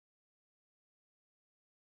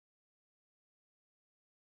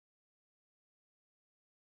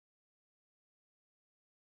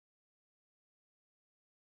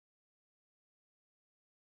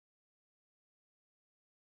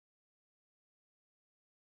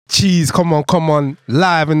cheese. Come on.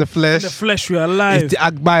 Live in the flesh. In the flesh, we are live. It's the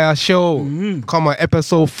Agbaya show. Come on,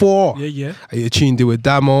 episode 4. Yeah. Are you tuned in with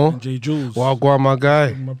Damo? J. Jules. Well, go on, my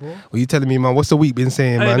guy. My bro. What you telling me, man? What's the week been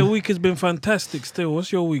saying, Hey, man? the week has been fantastic still.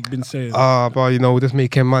 What's your week been saying? Bro, you know, we're just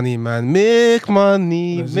making money, man. Make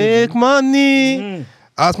money.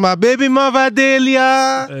 Ask my baby mother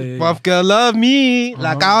Delia. Hey. Buff girl love me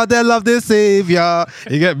like how they love the savior.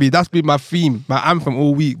 You get me? That's been my theme, my anthem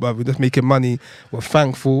all week, but we're just making money. We're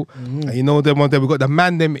thankful. And you know them one day we got the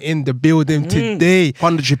man them in the building today.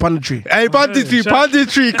 Punditry. Hey,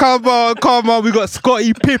 Punditry, come on. We got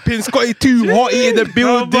Scott.E Pippin, Scott.E 2 Hottie in the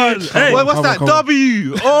building. Hey. What's that?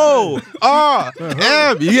 W O R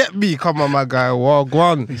M. You get me? Come on, my guy. Well, go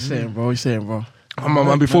on. What you saying, bro? Come on,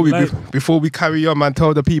 man. Before we carry on, man,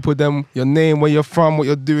 tell the people them your name, where you're from, what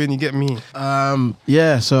you're doing. You get me?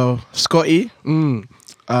 So Scott.E,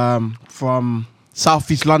 from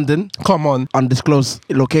Southeast London. Come on, undisclosed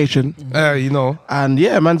location. you know. And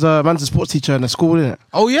yeah, man's a sports teacher in a school, innit?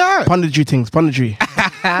 Oh yeah, punditry.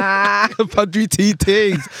 Punditry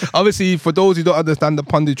things. Obviously, for those who don't understand the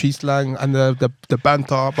punditry slang and the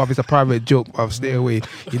banter, but it's a private joke. But stay away.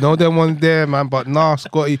 You know them ones there, man. But nah,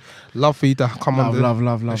 Scotty, love for you to come on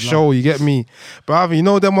the show. You get me, but you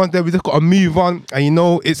know them ones there. We just gotta move on, and you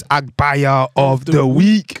know it's Agbaya of the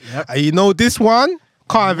week. Yep. And you know this one.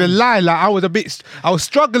 Can't even lie, like I was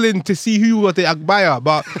struggling to see who was the Agbaya,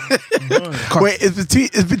 but wait, it's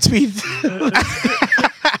between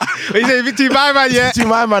What you say, between my man, yeah? Between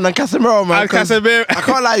my man and Casemiro, man. And Casemiro. I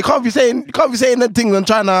can't lie, you can't be saying that thing and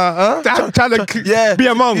trying to be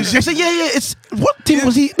among. You say, yeah, it's what team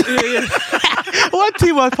was he? What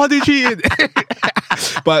team was Punditry in?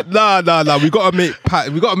 But nah. We gotta make.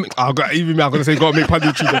 I'm gonna make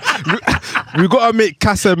Punditry. We gotta make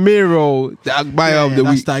Casemiro the Agbaya of the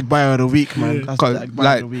week. That's the Agbaya of the week, man. That's the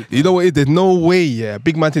Agbaya of the week. You know what? There's no way,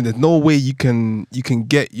 big man thing. There's no way you can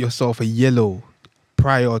get yourself a yellow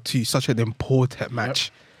prior to such an important match.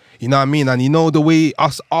 Yep. You know what I mean? And you know the way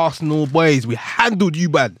us Arsenal boys, we handled you,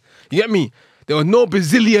 man. You get me? There was no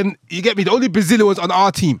Brazilian. You get me? The only Brazilian was on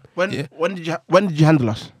our team. When did you handle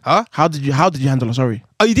us? Huh? How did you handle us? Sorry.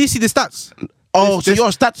 Oh, you didn't see the stats? Oh, so you're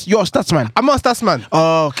a stats man. I'm not a stats man.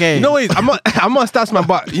 Oh, okay. You know what? I'm not a stats man,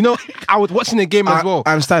 but you know, I was watching the game as well.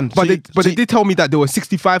 I understand. But they did tell me that there were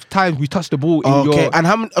 65 times we touched the ball in your... And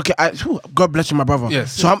how many... Okay, God bless you, my brother.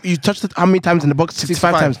 Yes. So you touched it how many times in the box?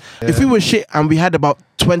 65 times. Yeah. If we were shit and we had about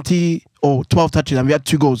 20 or 12 touches and we had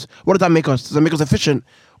 2 goals, what does that make us? Does that make us efficient?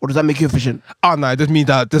 Or does that make you efficient? Oh no, it doesn't mean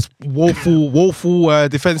that. Just woeful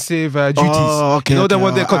defensive duties. Oh, okay. You know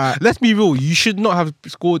okay, right. Let's be real. You should not have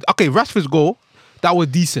scored. Okay, Rashford's goal, that was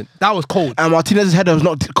decent. That was cold. And Martinez's header was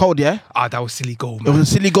not cold, yeah? That was silly goal, man. It was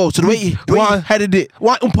a silly goal. So the way he headed it.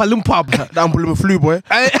 One umpa lumpa. That umpa flew, boy.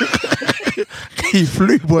 He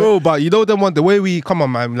flew, boy. Bro, but you know the way we come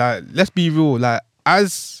on, man. Like, let's be real. Like,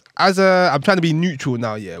 as I'm trying to be neutral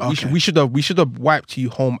now. Yeah, okay. we should have wiped you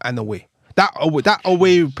home and away. That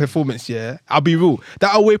away performance, yeah. I'll be real.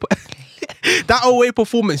 That away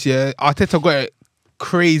performance, yeah. Arteta got it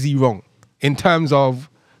crazy wrong in terms of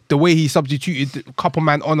the way he substituted a couple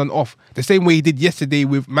man on and off. The same way he did yesterday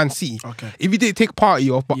with Man City. Okay. If he didn't take Partey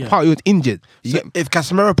off, but Partey was injured. If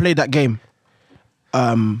Casemiro played that game,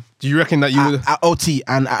 do you reckon that you would at OT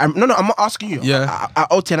and no, I'm not asking you. Yeah. At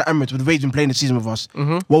OT and at Emirates, with the way he's been playing the season with us,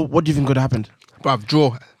 what do you think could have happened? Bruv,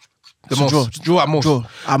 draw. Draw at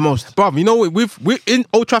most. Bruv, you know, we're in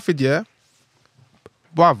Old Trafford, yeah?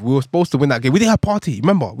 Bruv, we were supposed to win that game. We didn't have Partey,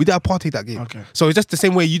 remember? We didn't have Partey that game. Okay. So it's just the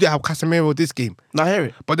same way you didn't have Casemiro this game. Now hear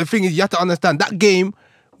it. But the thing is, you have to understand, that game,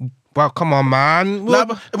 well, come on, man. Nah,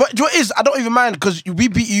 but what is, I don't even mind because we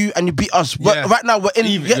beat you and you beat us. But right now, we're in,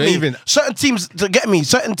 even. Certain teams, they're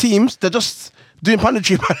just doing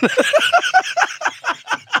punditry, man.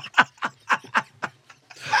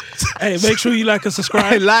 Hey, make sure you like and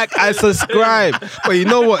subscribe. Like and subscribe. But you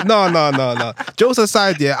know what? No. Jokes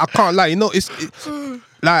aside, yeah, I can't lie. You know, it's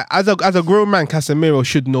like as a grown man, Casemiro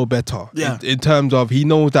should know better. Yeah. In terms of he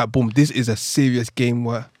knows that this is a serious game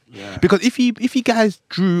where. Yeah. Because if you guys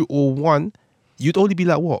drew or won, you'd only be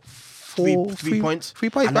like what? 3 points. 3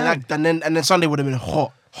 points. And then Sunday would have been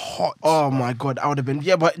hot. Oh my God, I would have been.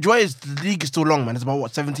 Yeah, but joy is the league is still long, man. It's about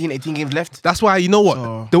what, 17, 18 games left. That's why, you know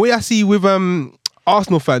what? The way I see with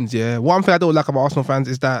Arsenal fans, yeah, one thing I don't like about Arsenal fans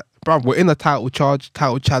is that, bruv, we're in a title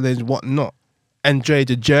challenge, whatnot. Enjoy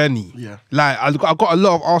the journey. Yeah. Like, I got a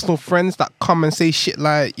lot of Arsenal friends that come and say shit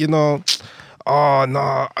like, you know, oh,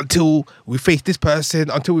 no, until we face this person,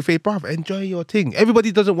 bruv, enjoy your thing.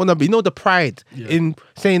 Everybody doesn't want to be, you know, the pride in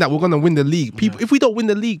saying that we're going to win the league. People, if we don't win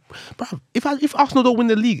the league, bruv, if Arsenal don't win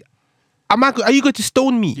the league, Are you going to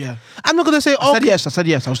stone me? Yeah. I'm not going to say, I said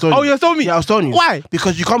yes. I was stoning you. Oh, you're stoning me? Yeah, I was stoning you. Why?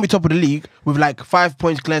 Because you can't be top of the league with like 5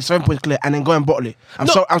 points clear, 7 points clear, and then go and bottle it.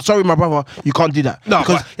 I'm sorry, my brother. You can't do that. No,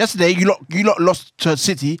 because yesterday you lot lost to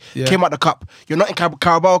City, came out the cup. You're not in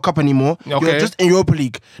Carabao Cup anymore. Okay. You're just in Europa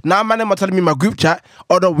League. Now, man, are telling me in my group chat,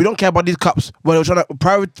 oh no, we don't care about these cups. Well, we're trying to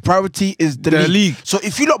priority is the league. So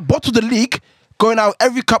if you lot bottle the league, going out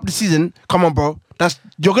every cup this season, come on, bro.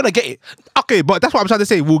 You're gonna get it. Okay, but that's what I'm trying to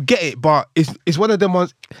say. We'll get it, but it's one of them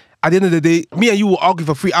ones. At the end of the day, me and you will argue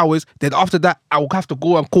for 3 hours. Then after that, I will have to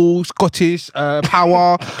go and call Scottish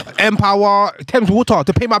Power, Empower, Thames Water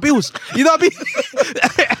to pay my bills. You know what I mean?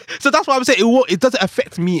 So that's what I'm saying. It doesn't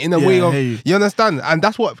affect me in a way of you understand, and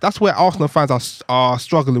that's where Arsenal fans are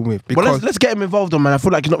struggling with. Because well, let's get him involved, though, man. I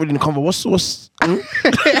feel like he's not really in the convo. What's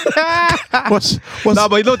No,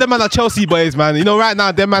 but you know them man are Chelsea boys, man. You know right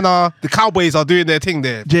now them man are the Cowboys are doing their thing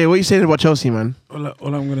there. Jay, what are you saying about Chelsea, man? All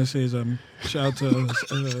I'm gonna say is shout out to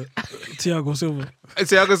Thiago Silva.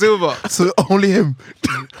 Thiago Silva. So only him,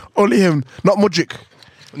 not Mudryk.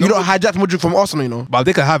 You don't hijack Mudryk from Arsenal, you know. But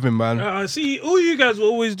they can have him, man. See, all you guys will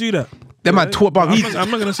always do that. Them man twerk, but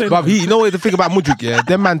I'm not gonna say but that. you know what the thing about Mudryk, yeah?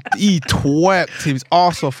 Them man, he twerked his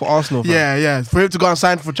arse off for Arsenal. Fam. Yeah. For him to go and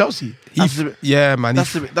sign for Chelsea. That's a bit man.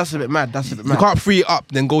 That's a bit mad. You can't free it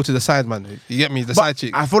up, then go to the side, man. You get me? The side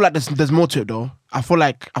chick. I feel like there's more to it though. I feel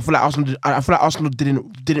like Arsenal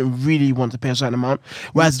didn't really want to pay a certain amount,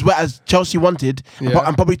 whereas Chelsea wanted,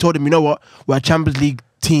 and probably told him, you know what, we're a Champions League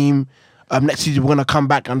team. Next season we're gonna come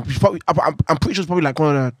back, and I'm pretty sure it's probably like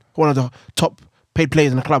one of the top paid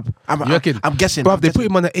players in the club. I'm guessing. Bro, they put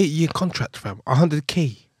him on an 8-year contract, fam.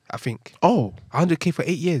 100k, I think. Oh, 100k for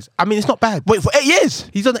 8 years. I mean, it's not bad. Wait, for 8 years?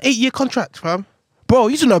 He's on an 8-year contract, fam. Bro,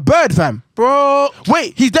 he's on a bird, fam. Bro,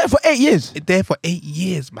 wait, he's there for 8 years. There for 8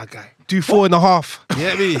 years, my guy. Do 4.5. You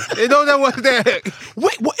get me? They don't know what's there.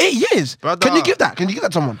 Wait, what? 8 years? Brother. Can you give that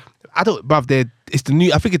to someone? I don't, bruv. I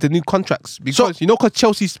think it's the new contracts because because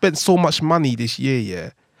Chelsea spent so much money this year,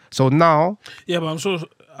 yeah. So now, yeah, but I'm sure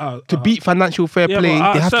to beat financial fair play,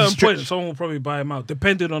 but they have to at a certain stretch. point, someone will probably buy him out,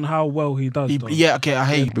 depending on how well he does. Yeah, okay, I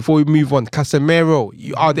hate you. Before we move on, Casemiro,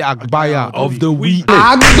 you are the Agbaya of the week.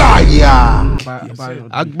 Agbaya,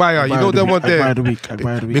 you know them one there. Agbaya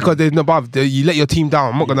of the week. Because there's no above. You let your team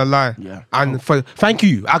down. I'm not gonna lie. Yeah. And thank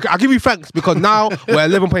you. I'll give you thanks because now we're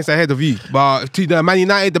 11 points ahead of you. But to the Man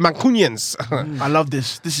United, the Mancunians. I love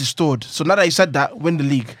this. This is stored. So now that you said that, win the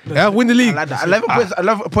league. Yeah, win the league. I like that.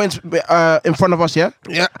 11 points in front of us. Yeah.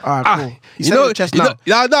 Yeah. Alright, cool. You know, chess now.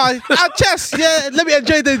 Chess. Yeah, let me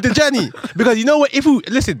enjoy the journey because you know what?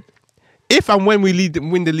 If and when we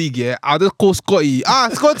win the league, yeah, I'll just call Scott.E.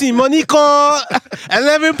 Scott.E, Monico,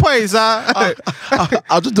 11 points.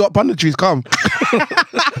 I'll just do up Punditry. Come.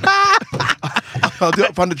 I'll do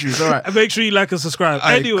up Punditry. All right. And make sure you like and subscribe.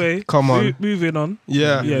 Anyway, come on. Moving on.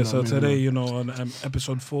 Yeah. So today, on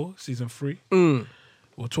episode 4, season 3.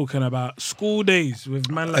 We're talking about school days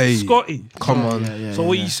with man like Scott.E. Come on. So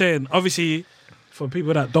what you saying? Obviously, for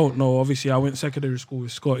people that don't know, obviously I went secondary school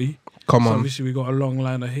with Scott.E. Come on. Obviously we got a long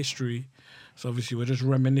line of history. So obviously we're just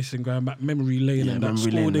reminiscing, going back memory lane and that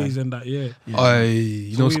school days and that. What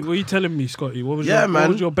are you telling me, Scott.E? What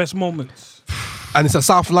was your best moments? And it's a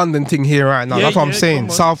South London thing here right now. That's what I'm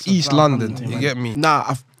saying. South East London. You get me?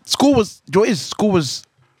 Nah, school was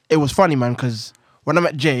it was funny, man, because when I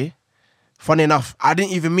met Jay, funny enough, I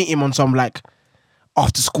didn't even meet him on some like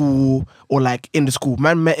after school or like in the school.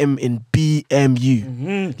 Man met him in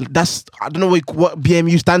BMU. That's, I don't know what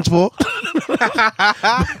BMU stands for.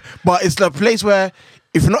 But it's the place where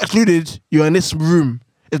if you're not excluded, you're in this room.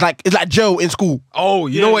 It's like jail in school. Oh,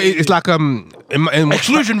 you know what? It's like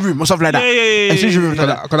exclusion room or something like that. Yeah. Exclusion room.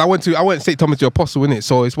 Because I went to St. Thomas the Apostle, innit?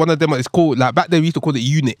 So it's one of them. It's called like back then we used to call it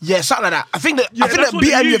unit. Yeah, something like that. I think that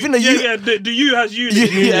BMU. The U has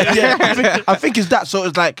unit. Yeah. I think it's that. So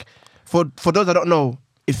it's like for those that don't know,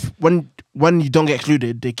 if when you don't get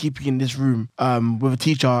excluded, they keep you in this room with a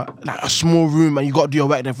teacher, like a small room, and you got to do your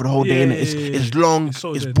work there for the whole day. Innit? It's long,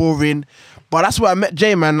 it's boring. But that's where I met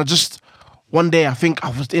Jay, man. One day, I think I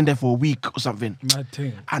was in there for a week or something. Mad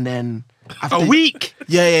thing. And then... A week?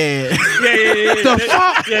 Yeah. The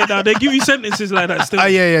fuck? Yeah, no, they give you sentences like that still.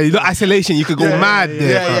 Yeah. You know, isolation, you could go mad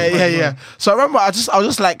there. Yeah. So I remember I was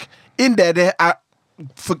just like, in there,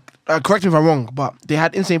 correct me if I'm wrong, but they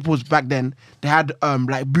had in St. Paul's back then, they had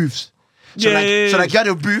like booths. So you had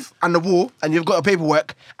a booth and the wall, and you've got a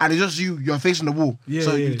paperwork, and it's just you're facing the wall.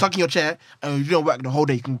 So you're tucking your chair, and you don't work the whole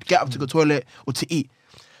day. You can get up to the toilet or to eat.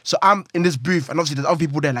 So I'm in this booth, and obviously there's other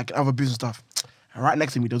people there, like other booths and stuff. And right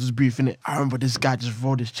next to me, there was this booth, innit? I remember this guy just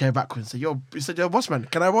rolled his chair backwards and said, he said, yo, boss man,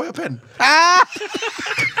 can I roll your pen?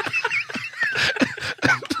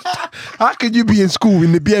 How can you be in school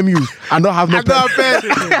in the BMU and not have no pen? pen.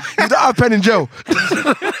 You don't have pen in jail.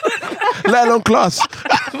 Let alone class.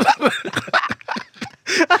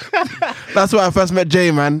 That's where I first met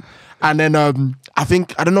Jay, man. And then I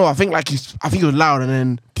think he was loud, and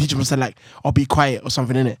then the teacher must have said like, "Oh, be quiet" or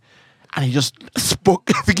something in it. And he just spoke.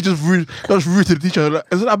 I think he just rude to the teacher. Like,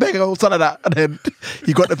 I beg or something like that. And then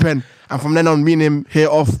he got the pen. And from then on, me and him hit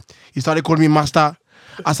off. He started calling me master.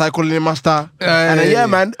 I started calling him master. And then,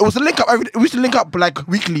 man, it was a link up. We used to link up like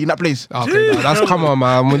weekly in that place. Okay, come on,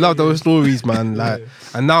 man. We love those stories, man. Like,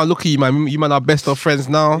 and now look at you, man. You man are best of friends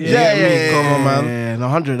now. Yeah. Come on, man. Yeah, no,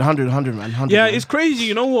 100, man. 100, Yeah, man. it's crazy.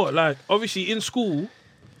 You know what? Like, obviously in school,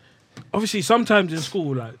 sometimes in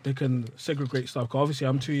school, like they can segregate stuff. Cause obviously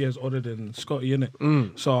I'm 2 years older than Scott.E,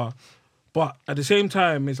 innit? So, but at the same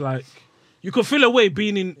time, it's like you can feel a way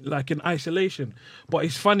being in isolation. But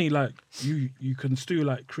it's funny, like you can still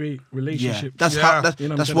like create relationships. That's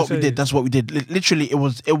what we did. That's what we did. Literally, it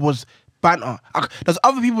was banter. There's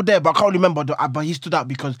other people there, but I can't remember. But he stood out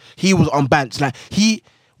because he was on bants. Like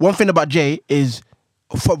one thing about Jay is,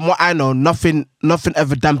 from what I know, nothing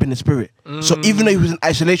ever dampened his spirit. So even though he was in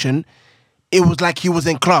isolation, it was like he was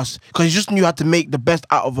in class because he just knew how to make the best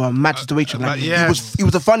out of a mad situation. Like he was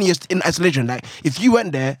the funniest in isolation. Like if you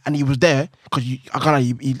went there and he was there, because he kind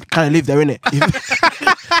of lived there, innit?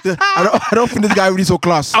 I don't think this guy really saw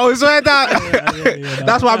class. I was saying that. Yeah,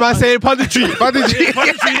 that's why I'm saying Punditry.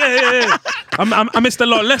 Yeah. I missed a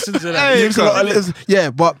lot of lessons in that.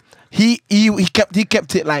 Yeah, but he kept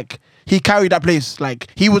it like, he carried that place.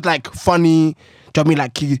 Like he was like funny. Do you know what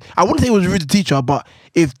I mean? Like I wouldn't say he was rude to teacher, but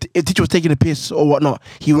if teacher was taking a piss or whatnot,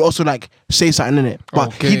 he would also like say something in it.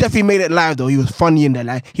 But he definitely made it live though. He was funny in there.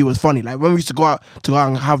 Like he was funny. Like when we used to go out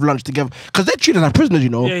and have lunch together, because they treated us like prisoners, you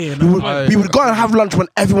know. We would go and have lunch when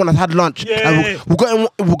everyone has had lunch. We'll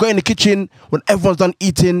go in the kitchen when everyone's done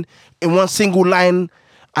eating in one single line,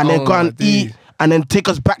 and then go and eat. And then take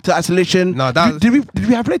us back to isolation. No, did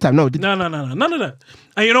we have playtime? No, none of that.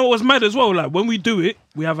 And you know what was mad as well? Like when we do it,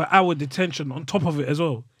 we have an hour detention on top of it as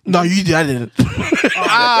well. No, you did. I didn't. It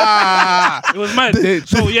was mad. They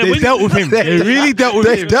dealt with him. They really dealt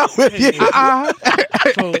with him.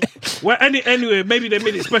 So, anyway, maybe they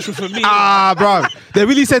made it special for me. Bro, they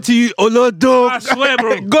really said to you, "Olodo." I swear,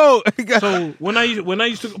 bro. Go. So when I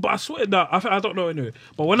used to, but I swear that I don't know anyway.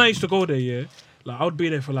 But when I used to go there, yeah, like I would be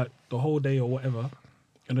there for like the whole day or whatever,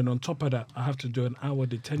 and then on top of that, I have to do an hour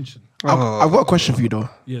detention. I've got a question for you though.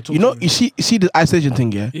 Yeah, you see the isolation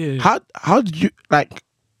thing, yeah? Yeah. How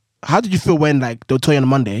did you feel when like they'll tell you on a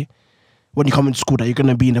Monday when you come into school that you're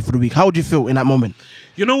gonna be in there for the week? How would you feel in that moment?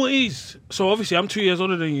 You know what it is? So obviously I'm 2 years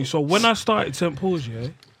older than you. So when I started St. Paul's, yeah,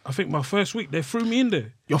 I think my first week they threw me in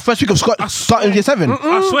there. Your first week of starting year 7?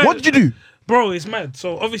 I swear. What did you do? Bro, it's mad.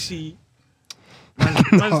 So obviously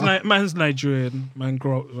man's Nigerian. Man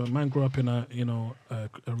grew up in a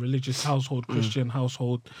a religious household, Christian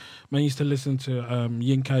household. Man used to listen to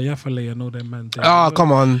Yinka Yafale and all them man.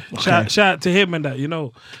 Come on. Shout out to him and that, you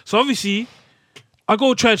know. So obviously, I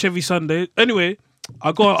go to church every Sunday. Anyway,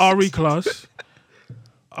 I got an RE class.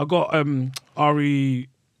 I got RE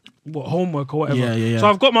homework or whatever. Yeah. So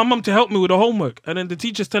I've got my mum to help me with the homework, and then the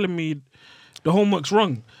teacher's telling me the homework's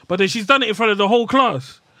wrong, but then she's done it in front of the whole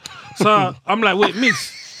class. So I'm like, wait, miss.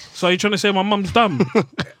 So are you trying to say my mum's dumb?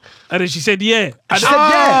 And then she said, yeah. She said,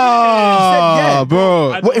 yeah,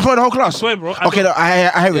 bro. What, in front of the whole class? I swear, bro. Okay, no,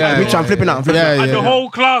 I hear it. I'm flipping out. And the whole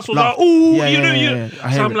class was like, ooh, Yeah.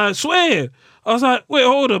 So I'm like, swear. I was like, wait,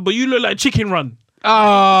 hold on, but you look like Chicken Run. Bro,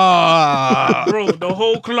 the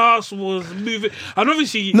whole class was moving. And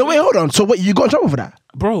obviously... No, wait, hold on. So what, you got in trouble for that?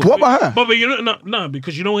 Bro. What about her? But you know, no,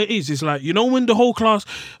 because you know what it is? It's like, you know when the whole class...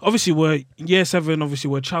 Obviously, we're year 7, obviously,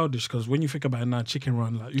 we're childish, because when you think about it now, Chicken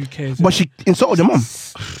Run, like, who cares? But she insulted your mum.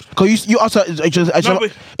 Because you asked her...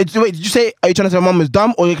 Wait, did you say, are you trying to say my mum is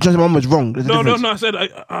dumb, or are you trying to say my mum is wrong? No,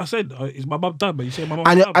 I said, is my mum dumb? But you say my mum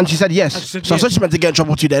dumb. And she said yes. So she's meant to get in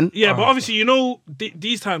trouble too then. Yeah, but obviously, you know,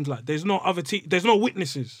 these times, like, there's no there's no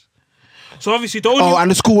witnesses. So obviously the only... and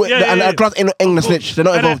the school and the class ain't English snitch. They're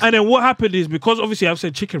not involved. And then what happened is, because obviously I've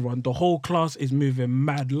said Chicken Run, the whole class is moving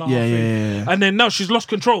mad laughing. Yeah. And then now she's lost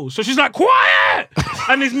control. So she's like, quiet!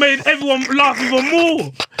 And it's made everyone laugh even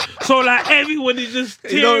more. So like everyone is just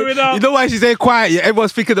tearing up. You know why she's saying quiet? Yeah,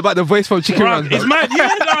 everyone's thinking about the voice from Chicken Run. It's mad.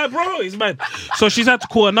 Yeah, bro, it's mad. So she's had to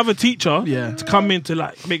call another teacher to come in to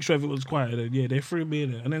like make sure everyone's quiet. And they threw me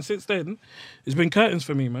in it. And then since then, it's been curtains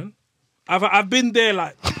for me, man. I've been there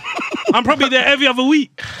like... I'm probably there every other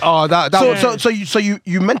week. So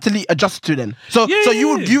you mentally adjusted to then. So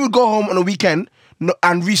you would go home on a weekend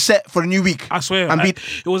and reset for the new week. I swear. And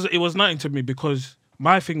it was nothing to me, because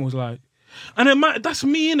my thing was like, And then that's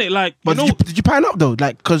me, innit? Like, But did you pine up though?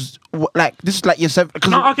 Like, because like this is like year 7.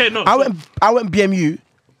 No, okay, no. I went BMU.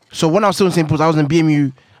 So when I was still in St. Paul's, I was in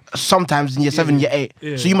BMU sometimes in year 7, year 8.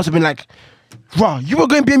 Yeah. So you must have been like, wow, you were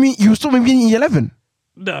going BMU, you were still in BMU in year 11.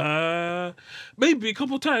 Nah, maybe a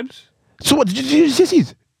couple times. So what, did you do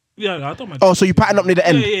GCSEs? Yeah, I don't mind. Oh, so you pattern up near the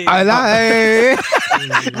end? Yeah. I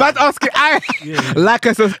like. Man's asking, like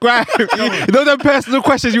and subscribe. You know the personal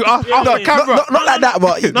questions you ask off the camera. Not like that,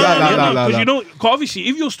 but... No, because you know, obviously,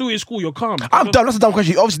 if you're still in school, you're calm. I'm dumb. That's a dumb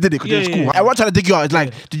question. You obviously did it because you're in school. I wasn't trying to dig you out. It's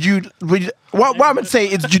like, what I'm going to say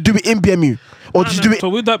is, did you do it in BMU? Or did you do it... So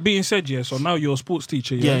with that being said, so now you're a sports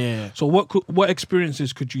teacher, Yeah. So what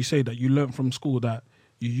experiences could you say that you learned from school that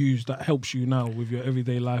you use that helps you now with your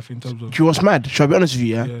everyday life in terms of... Do you know what's mad? Should I be honest with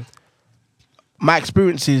you, yeah? My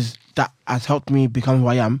experiences that has helped me become who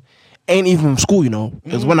I am ain't even from school, you know.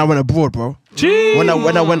 It was when I went abroad, bro. Jeez. When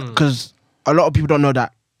I went, because a lot of people don't know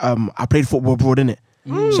that I played football abroad, innit?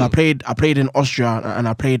 So I played in Austria and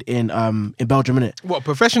I played in Belgium, innit? What,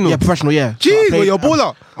 professional? Yeah, professional, yeah. Jeez, So you're a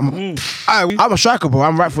baller. I'm a striker, bro.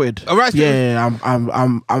 I'm right-footed. Yeah,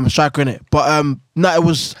 I'm a striker, innit? But no, it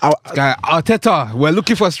was... Guy, Arteta, we're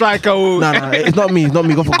looking for a striker. No, it's not me. It's not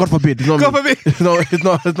me. God forbid. It's not God me. forbid.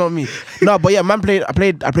 It's not me. No, but yeah, man, I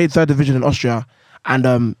played 3rd division in Austria,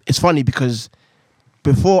 and it's funny because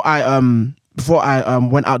before I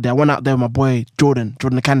went out there, with my boy Jordan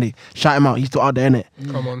Akande. Shout him out. He's still out there, innit?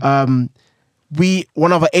 Come on.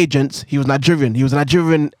 One of our agents, he was Nigerian. He was a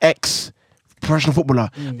Nigerian ex-professional footballer.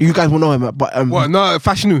 You guys will know him, but What? No,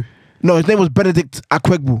 Fashinu. No, his name was Benedict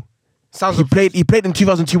Akwegbu. He played in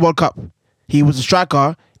 2002 World Cup. He was a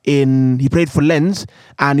striker he played for Lens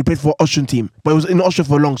and he played for Austrian team. But he was in Austria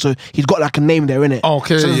for long, so he's got like a name there, innit?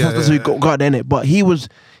 Okay, so that's who he got there, innit? But he's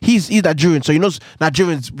Nigerian, so you know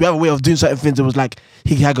Nigerians, we have a way of doing certain things. It was like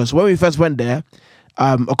Hikihago. So when we first went there,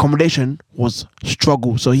 accommodation was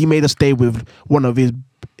struggle. So he made us stay with one of his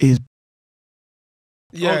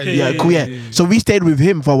So we stayed with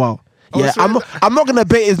him for a while. Yeah, I'm not gonna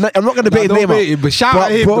bait his name. I'm not gonna bait his name out. But shout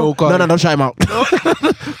out him, bro. No, don't shout him out.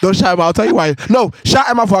 Don't shout him out. I'll tell you why. No, shout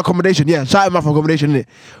him out for accommodation. Yeah, shout him out for accommodation. Innit?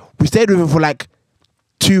 We stayed with him for like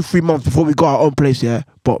 2-3 months before we got our own place. Yeah,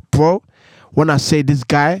 but bro, when I say this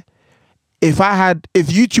guy, if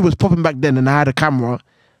YouTube was popping back then and I had a camera,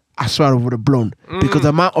 I swear I would have blown because the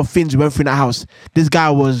amount of things we went through in that house. This guy,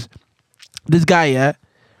 yeah.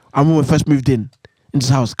 I remember when we first moved in this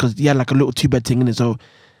house because he had like a little 2-bed thing in it. So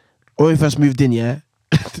when we first moved in, yeah,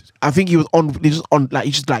 I think he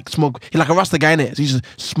just like smoke. He's like a Rasta guy in it. So he just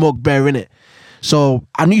smoke bear in it. So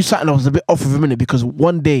I knew something was a bit off with him in it because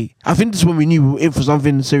one day, I think this is when we knew we were in for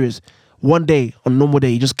something serious. One day, on a normal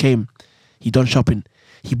day, he just came. He done shopping.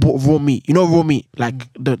 He bought raw meat. You know raw meat,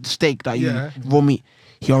 like the steak that raw meat.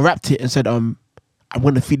 He unwrapped it and said, "I'm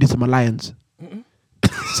going to feed this to my lions."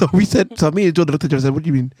 So me and Jordan looked at each other and said, "What do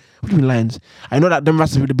you mean? What do you mean lions?" I know that them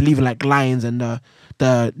rastas would believe in like lions and the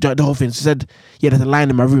whole thing. She said, "Yeah, there's a lion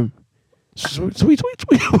in my room." So You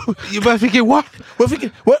were thinking what? We're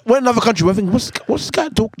thinking we're in another country. We're thinking what's this guy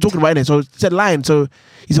talking about in there? So he said lion. So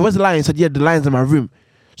he said, "Where's the lion?" He said, "Yeah, the lion's in my room."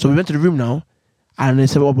 So we went to the room now, and they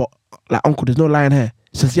said, "What about like uncle? There's no lion here."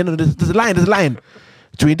 He says, "Yeah, no, there's a lion. There's a lion."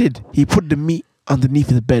 So he did. He put the meat underneath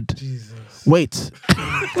his bed. Jesus. Wait.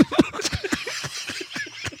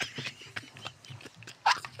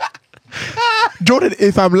 Jordan,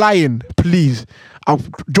 if I'm lying, please.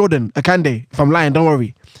 Jordan, Akande, if I'm lying, don't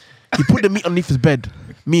worry. He put the meat underneath his bed.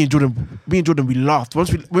 Me and Jordan, we laughed.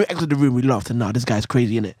 Once we exited the room, we laughed. And this guy's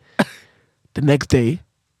crazy, innit? The next day,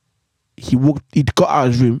 he got out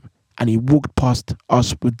of his room and he walked past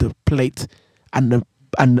us with the plate, and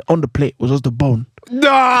on the plate was just the bone.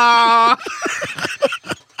 Nah.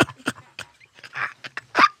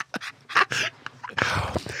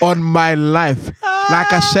 On my life,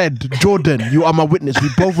 like I said, Jordan, you are my witness. We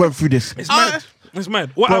both went through this. It's mad. It's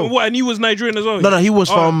mad. What? And he was Nigerian as well. No, he was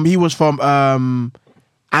from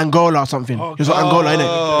Angola or something. He was from Angola,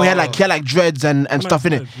 innit? But he had like dreads and stuff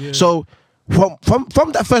in it. Yeah. So from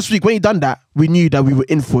that first week when he done that, we knew that we were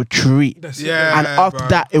in for a treat. And after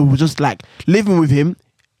that, it was just like living with him.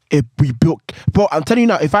 We built. Bro, I'm telling you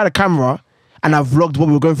now, if I had a camera and I vlogged what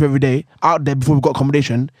we were going through every day out there before we got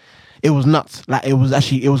accommodation, it was nuts. Like it was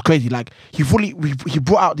crazy. Like he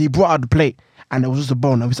brought out the plate and it was just a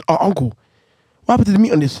bone. And we said, "Oh, uncle, what happened to the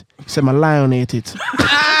meat on this?" He said, "My lion ate it."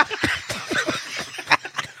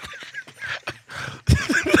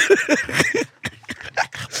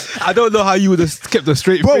 I don't know how you would have kept a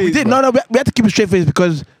straight face. We did. No, we had to keep a straight face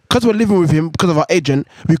because we're living with him because of our agent.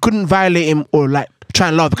 We couldn't violate him or like try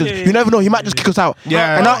and laugh because you never know, he might just kick us out.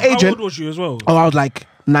 Yeah. And our agent. How old was you as well? Oh, I was like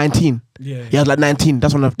 19. Yeah. He was like 19.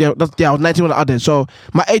 That's when I was 19 when I was there. So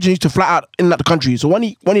my agent used to fly out in the country. So when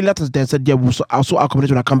he left us there and said, yeah, I'll sort out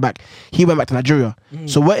accommodation when I come back, he went back to Nigeria.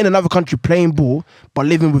 So we're in another country playing ball, but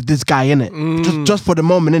living with this guy, innit? Just for the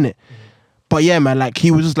moment, innit? But yeah, man, like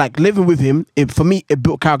he was just like living with him. For me, it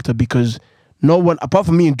built character because no one, apart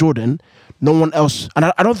from me and Jordan, no one else. And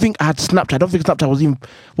I don't think I had Snapchat. I don't think Snapchat was even,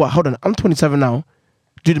 hold on. I'm 27 now.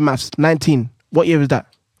 Do the maths. 19. What year is that?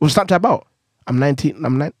 Was Snapchat about? I'm 19.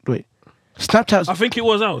 Wait. Snapchat. I think it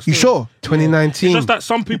was out. You sure? 2019. It's just that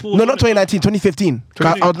some people. No, not 2019. 2015.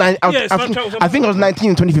 I think I was 19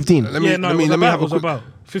 in 2015. Let me have a quick. About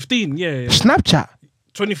 15. Yeah. Snapchat.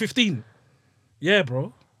 2015. Yeah,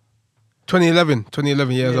 bro.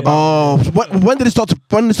 2011 years. Yeah. Oh, when did it start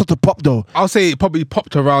to pop though? I'll say it probably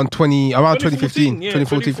popped around 2015, yeah,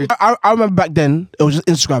 2014. I remember back then it was just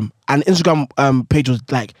Instagram, and Instagram page was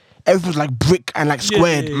like everything was like brick and like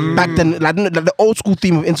squared. Yeah. Back then, like the old school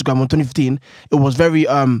theme of Instagram on 2015, it was very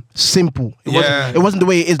simple. It wasn't the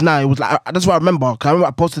way it is now. It was like that's what I remember. Cause I remember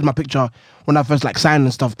I posted my picture when I first like signed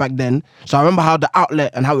and stuff back then. So I remember how the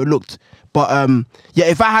outlet and how it looked. But yeah,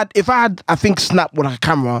 if I had I think Snap with like a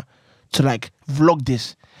camera to like vlog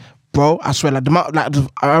this, bro, I swear, like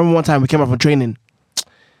I remember one time we came up from training,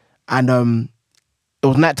 and it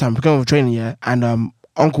was nighttime. We came up from training, yeah, and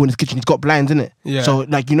uncle in his kitchen, he's got blinds in it. Yeah. So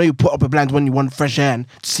like you put up a blinds when you want fresh air and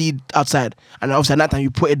see outside, and obviously at night time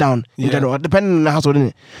you put it down in general, depending on the household,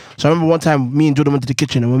 innit? So I remember one time me and Jordan went to the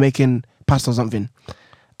kitchen and we're making pasta or something,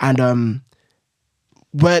 and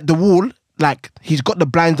where the wall, like he's got the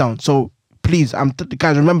blinds down. So please,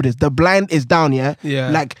 guys, remember this: the blind is down, yeah.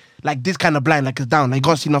 Like this kind of blind, like it's down. Like you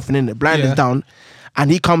can't see nothing in it. Blind is down,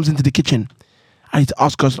 and he comes into the kitchen. I need to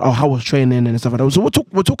ask us, how was training and stuff like that. So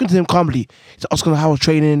we're talking to him calmly. He's asking us how was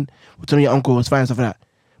training. We're telling your uncle was fine and stuff like that.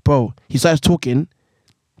 Bro, he starts talking.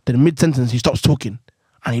 Then mid sentence he stops talking,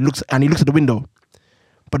 and he looks at the window.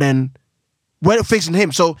 But then we're facing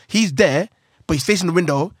him, so he's there, but he's facing the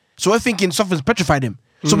window. So we're thinking something's petrified him.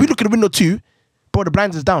 So we look at the window too. Bro, the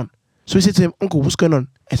blinds is down. So we said to him, Uncle, what's going on?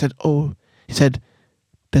 I said, he said,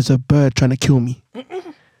 there's a bird trying to kill me.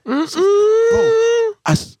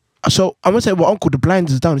 So I went to say, well, Uncle, the blind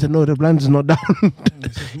is down. He said, no, the blind is not down.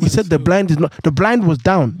 He said the blind is not. The blind was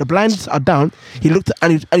down. The blinds are down. He looked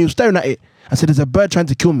and he was staring at it. I said, there's a bird trying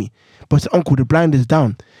to kill me. But I said, Uncle, the blind is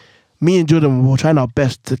down. Me and Jordan were trying our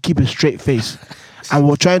best to keep a straight face, and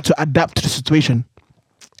we're trying to adapt to the situation.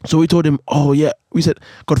 So we told him, oh yeah, we said,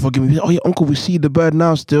 God forgive me. We said, oh yeah, Uncle, we see the bird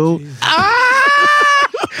now still.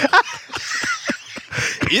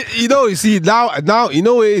 You see now you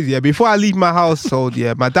know what it is, yeah. Before I leave my household,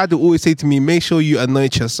 yeah, my dad would always say to me, make sure you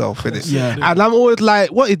anoint yourself for this. Yeah. And I'm always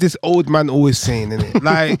like, what is this old man always saying, innit?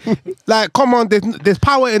 like come on, there's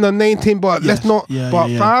power in anointing, but let's not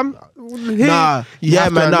fam. I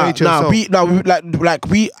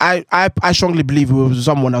strongly believe it was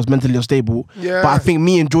someone that was mentally unstable. Yeah. But I think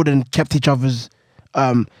me and Jordan kept each other's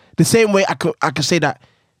the same way I could say that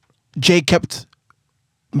Jay kept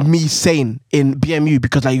me sane in BMU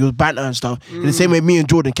because like he was banter and stuff. In the same way me and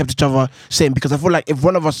Jordan kept each other sane, because I feel like if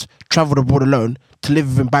one of us travelled abroad alone to live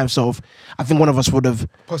with him by himself, I think one of us would have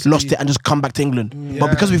lost it and just come back to England.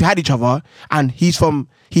 But because we've had each other, and he's from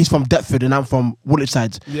Deptford and I'm from Woolwich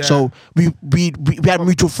sides, so we had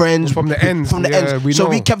mutual friends from the ends. So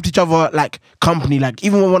we kept each other like company. Like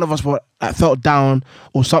even when one of us felt down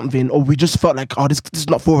or something, or we just felt like, oh, this is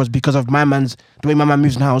not for us because of the way my man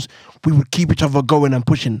moves in the house, we would keep each other going and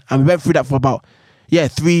pushing. And we went through that for about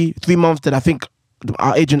 3 months. That I think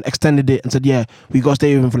our agent extended it and said, yeah, we got to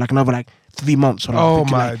stay with him for like another 3 months. So oh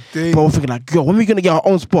my day. But we're thinking like, yo, when are we gonna get our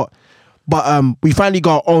own spot? But we finally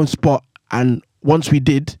got our own spot, and once we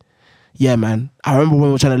did, yeah, man, I remember when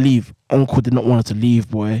we were trying to leave, Uncle did not want us to leave,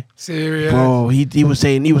 boy. Serious? Bro, he was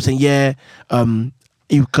saying, yeah,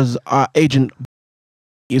 because our agent,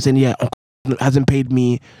 he was saying, yeah, Uncle hasn't paid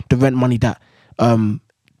me the rent money that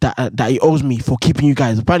he owes me for keeping you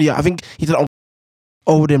guys. Apparently, I think he said Uncle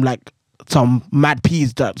owed him like some mad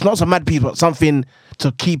peas, not some mad peas, but something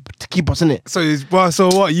to keep us in it. So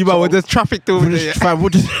what? You with the traffic through there? We'll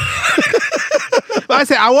just I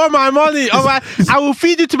said, I want my money. I will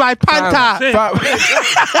feed you to my panta.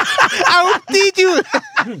 I will feed you.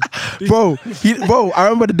 Bro, I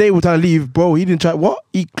remember the day we were trying to leave, bro. He didn't try. What?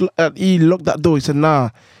 He locked that door. He said, nah.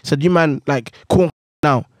 He said, you man, like, cool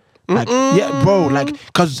now. Like, yeah, bro, like,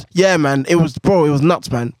 cause yeah, man, it was nuts,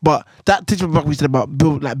 man. But that teaching back we said about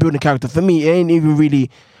building character, for me, it ain't even really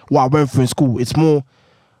what I went through in school. It's more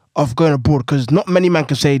of going abroad, because not many men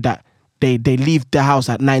can say that they leave their house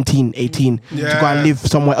at 19, 18 to go and live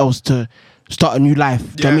somewhere else to start a new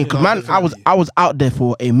life. Do you know what I mean? Because man, I was out there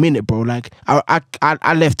for a minute, bro. Like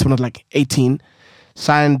I left when I was like 18,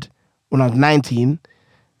 signed when I was 19,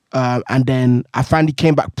 and then I finally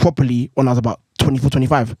came back properly when I was about 24,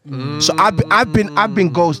 25. So I've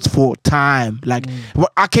been ghost for time. Like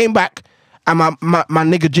I came back and my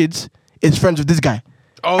nigga Jids is friends with this guy.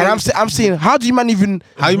 Oh, and I'm saying, how do you even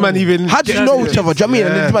know each other? Do you know what I mean?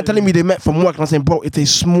 And this man telling me they met from work, and I'm saying, bro, it's a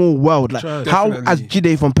small world. Like, how as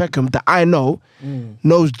Jide from Peckham that I know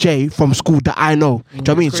knows Jay from school that I know. Do you know what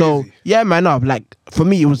I mean? So yeah, man, like for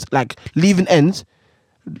me, it was like leaving ends.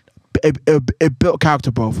 It built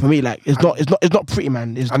character, bro. For me, like it's not pretty,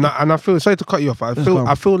 man. And I feel, sorry to cut you off.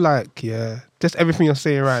 I feel like just everything you're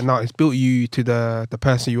saying right now, it's built you to the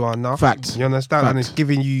person you are now. Facts. You understand? Facts. And it's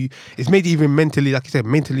giving you, it's made you even mentally, like you said,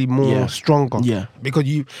 mentally more stronger. Yeah. Because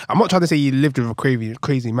I'm not trying to say you lived with a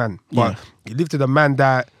crazy man, but you lived with a man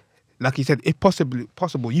that, like you said, if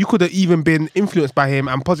possible, you could have even been influenced by him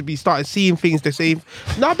and possibly started seeing things the same.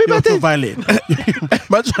 No, be so violent.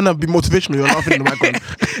 Man trying to be motivational, you're laughing in the background.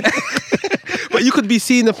 But you could be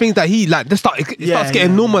seeing the things that he like. It starts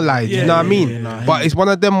getting normalized. You know what I mean? But it's one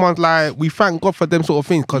of them ones like we thank God for them sort of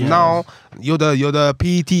things because now you're the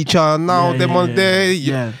PE teacher. Now them ones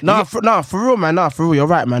there. For real, man. No, for real, you're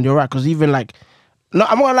right, man. You're right because even like, no,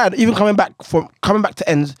 I'm not gonna lie. Even coming back to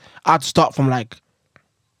ends, I'd start from like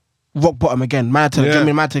rock bottom again. Man,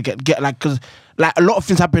 to get like because like a lot of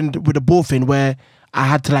things happened with the ball thing where I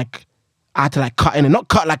had to cut in and not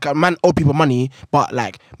cut like a man owe people money, but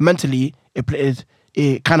like mentally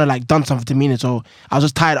it kind of like done something to me. So I was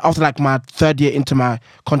just tired after like my third year into my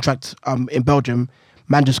contract in Belgium.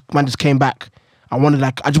 Man just came back. I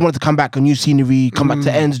just wanted to come back, a new scenery, come back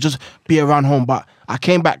to ends, just be around home. But I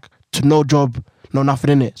came back to no job, no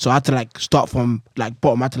nothing in it. So I had to like start from like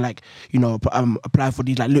bottom. I had to like apply for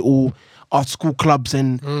these like little art school clubs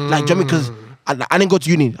and like, do you know what I mean? Because I didn't go to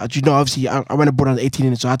uni. As you know, obviously, I went abroad when I was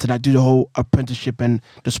 18, so I had to like do the whole apprenticeship and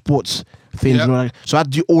the sports things. Yep. Like, so I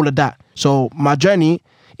had to do all of that. So my journey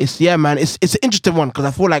is, man, it's an interesting one because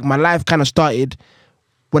I feel like my life kind of started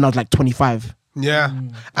when I was like 25. Yeah.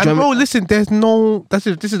 And bro, listen, this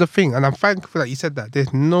is the thing, and I'm thankful that you said that.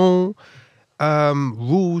 There's no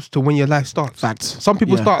rules to when your life starts. Facts. Some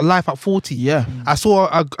people start life at 40. Yeah. I saw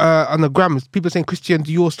on the gram people saying Christian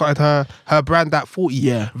Dior started her brand at 40.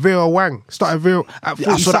 Yeah. Vera Wang started Vera at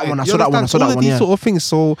 40. I saw that one. All of these sort of things.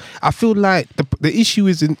 So I feel like the issue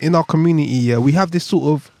is in our community. Yeah, we have this sort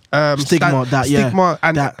of stigma and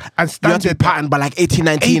standard. You have to be patterned by like 18,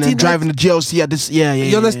 19 and driving the GLC at this.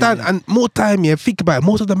 You understand? And more time, think about it.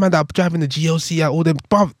 Most of the men that are driving the GLC at all them,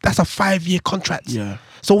 bruv, that's a 5-year contract. Yeah.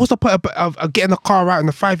 So what's the point of getting a car out in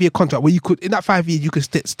a 5-year contract where you could, in that 5 years, you could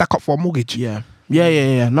stack up for a mortgage? Yeah.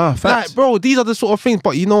 No, facts. Like, bro, these are the sort of things.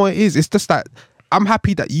 But you know what it is? It's just that I'm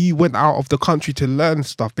happy that you went out of the country to learn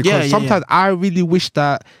stuff because sometimes I really wish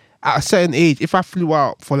that at a certain age, if I flew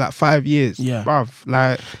out for like 5 years, bruv,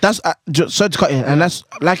 like that's sorry to cut in, and that's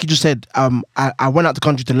like you just said. I went out the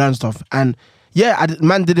country to learn stuff, and like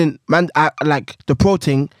the pro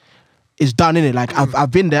thing is done in it. Like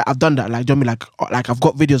I've been there, I've done that. Like, do you know what I mean? Like I've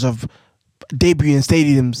got videos of debuting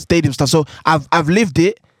stadium stuff. So I've lived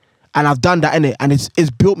it, and I've done that in it, and it's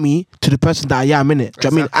built me to the person that I am in it. Do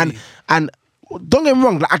you know what I mean? And don't get me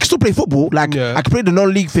wrong, like I can still play football. Like I can play the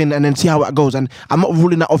non-league thing and then see how it goes. And I'm not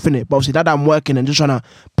ruling that off in it. But obviously, that I'm working and just trying to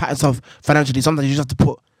pat myself financially, sometimes you just have to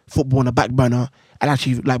put football on the back burner and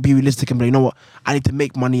actually like be realistic and be like, you know what, I need to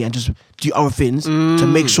make money and just do other things to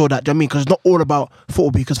make sure that, do you know what I mean? Because it's not all about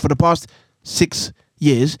football. Because for the past 6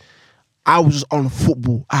 years, I was just on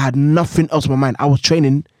football. I had nothing else in my mind. I was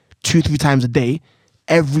training 2-3 times a day.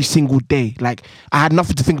 Every single day. Like, I had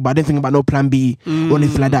nothing to think about. I didn't think about no plan B or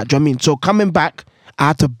anything like that. Do you know what I mean? So coming back, I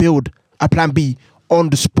had to build a plan B on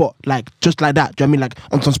the spot, like just like that. Do you know what I mean? Like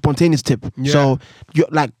on some spontaneous tip. Yeah. So you're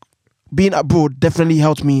like being abroad definitely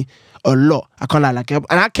helped me a lot. I can't lie, like, and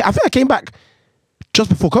I think I came back just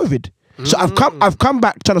before COVID. So I've come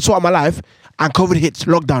back trying to sort out my life, and COVID hits,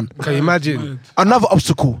 lockdown. Can you imagine? Another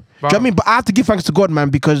obstacle. Wow. Do you know what I mean? But I have to give thanks to God, man,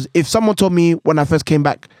 because if someone told me when I first came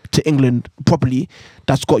back to England properly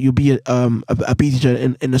that Scott, you'll be a PE teacher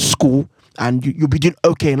in a school and you'll be doing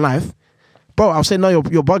okay in life, bro, I'll say no, you're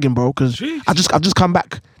bugging, bro, because I've just come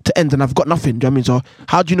back to end and I've got nothing. Do you know what I mean? So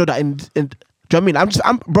how do you know that? Do you know what I mean?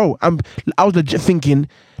 I was legit thinking,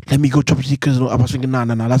 let me go job seekers. I was thinking, no,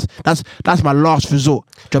 that's my last resort.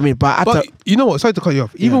 Do you know what I mean? But you know what? Sorry to cut you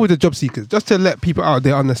off. Even with the job seekers, just to let people out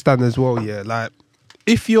there understand as well, like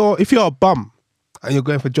if you're a bum and you're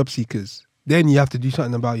going for job seekers, then you have to do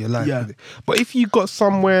something about your life. Yeah. With it. But if you got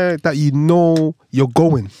somewhere that you know you're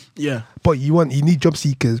going, Yeah. but you need job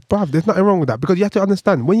seekers, bruv, there's nothing wrong with that because you have to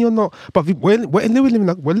understand when you're not. But we're living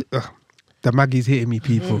like the Maggie's hitting me,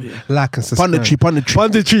 people. Like and subscribe.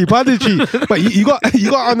 Punditry. But you got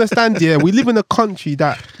to understand, yeah, we live in a country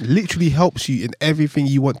that literally helps you in everything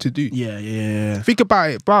you want to do. Yeah. Think about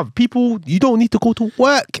it, bruv. People, you don't need to go to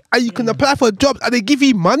work and you can apply for jobs and they give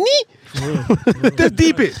you money. Just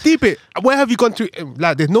deep it. Where have you gone to?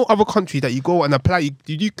 Like, there's no other country that you go and apply.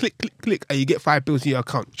 You do click, and you get $5 in your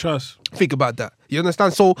account. Trust. Think about that. You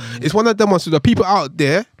understand? So it's one of them ones. So the people out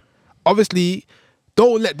there, obviously,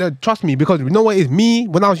 don't let them trust me because you know what it is. Me,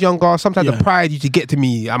 when I was younger, sometimes the pride used to get to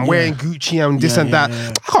me. I'm wearing Gucci and this and that.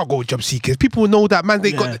 I can't go with job seekers. People know that, man.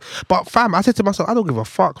 They got. But fam, I said to myself, I don't give a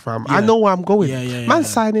fuck, fam. I know where I'm going. Man,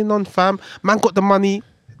 signing on, fam. Man, got the money.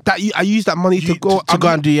 I use that money to go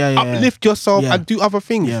and do uplift yourself and do other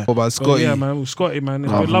things. Yeah. What about Scott.E? Yeah, man, Scott.E, man,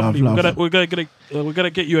 it's been lovely. We're gonna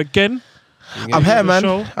get you again. I'm here, man.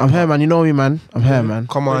 You know me, man. I'm here, man.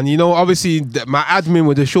 Come on, you know, obviously my admin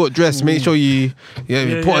with the short dress. Make sure you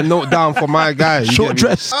put a note down for my guy. Short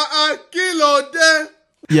dress. Kilo there.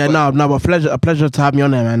 Yeah, no, but a pleasure to have me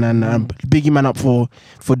on there, man, and biggie man up for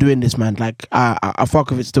doing this, man. Like I fuck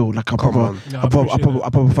with it still. Like I proper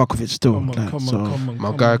fuck with it still. Come on,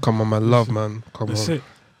 my guy, come on, my love, man. Come That's on.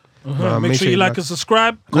 it. Make sure you like and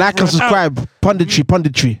subscribe. Like and subscribe. Punditry.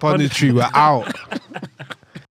 Punditry, we're out.